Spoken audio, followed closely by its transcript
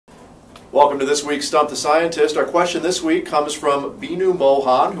Welcome to this week's Stump the Scientist. Our question this week comes from Binu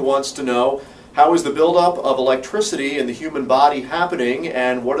Mohan, who wants to know, how is the buildup of electricity in the human body happening,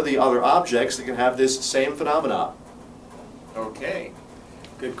 and what are the other objects that can have this same phenomenon? Okay,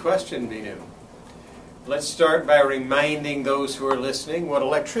 good question, Binu. Let's start by reminding those who are listening what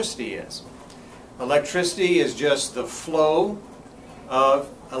electricity is. Electricity is just the flow of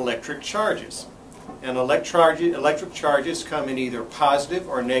electric charges. And electric charges come in either positive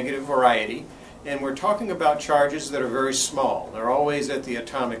or negative variety, and we're talking about charges that are very small. They're always at the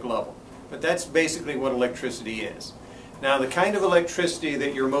atomic level. But that's basically what electricity is. Now, the kind of electricity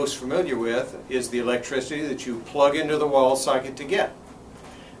that you're most familiar with is the electricity that you plug into the wall socket to get.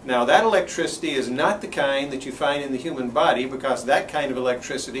 Now, that electricity is not the kind that you find in the human body, because that kind of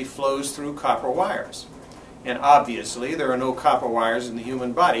electricity flows through copper wires. And obviously, there are no copper wires in the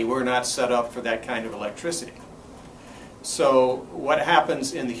human body. We're not set up for that kind of electricity. So what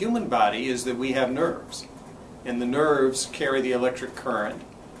happens in the human body is that we have nerves. And the nerves carry the electric current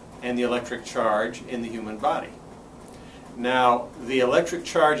and the electric charge in the human body. Now, the electric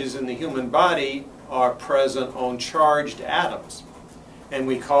charges in the human body are present on charged atoms. And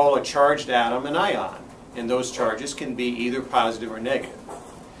we call a charged atom an ion. And those charges can be either positive or negative.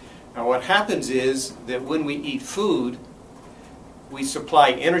 Now, what happens is that when we eat food, we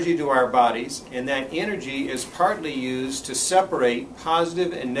supply energy to our bodies, and that energy is partly used to separate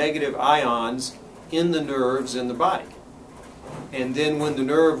positive and negative ions in the nerves in the body. And then when the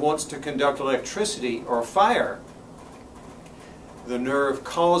nerve wants to conduct electricity or fire, the nerve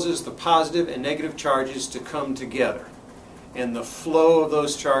causes the positive and negative charges to come together. And the flow of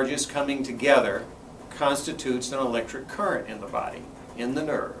those charges coming together constitutes an electric current in the body, in the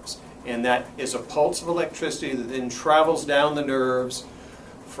nerves. And that is a pulse of electricity that then travels down the nerves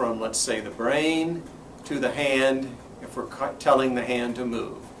from, let's say, the brain to the hand, if we're telling the hand to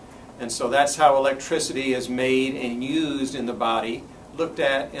move. And so that's how electricity is made and used in the body, looked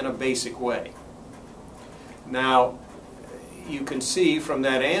at in a basic way. Now, you can see from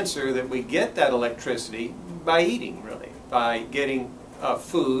that answer that we get that electricity by eating, really, by getting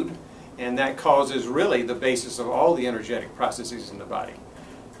food, and that causes really the basis of all the energetic processes in the body.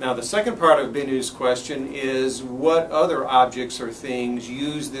 Now, the second part of Binu's question is, what other objects or things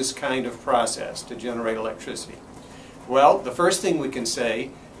use this kind of process to generate electricity? Well, the first thing we can say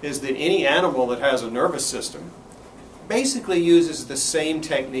is that any animal that has a nervous system basically uses the same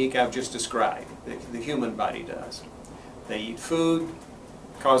technique I've just described, that the human body does. They eat food,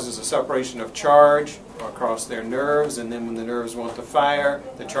 causes a separation of charge across their nerves, and then when the nerves want to fire,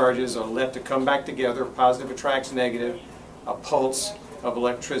 the charges are let to come back together. Positive attracts negative. A pulse of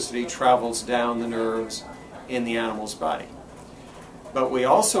electricity travels down the nerves in the animal's body. But we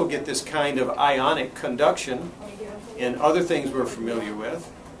also get this kind of ionic conduction in other things we're familiar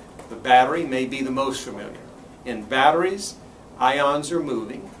with. The battery may be the most familiar. In batteries, ions are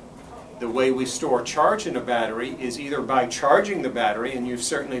moving. The way we store charge in a battery is either by charging the battery, and you've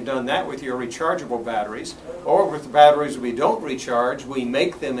certainly done that with your rechargeable batteries, or with the batteries we don't recharge, we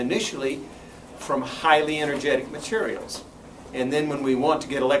make them initially from highly energetic materials. And then when we want to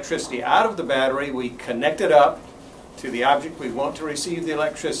get electricity out of the battery, we connect it up to the object we want to receive the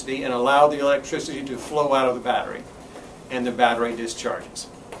electricity and allow the electricity to flow out of the battery, and the battery discharges.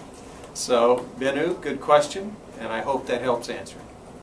 So, Binu, good question, and I hope that helps answer.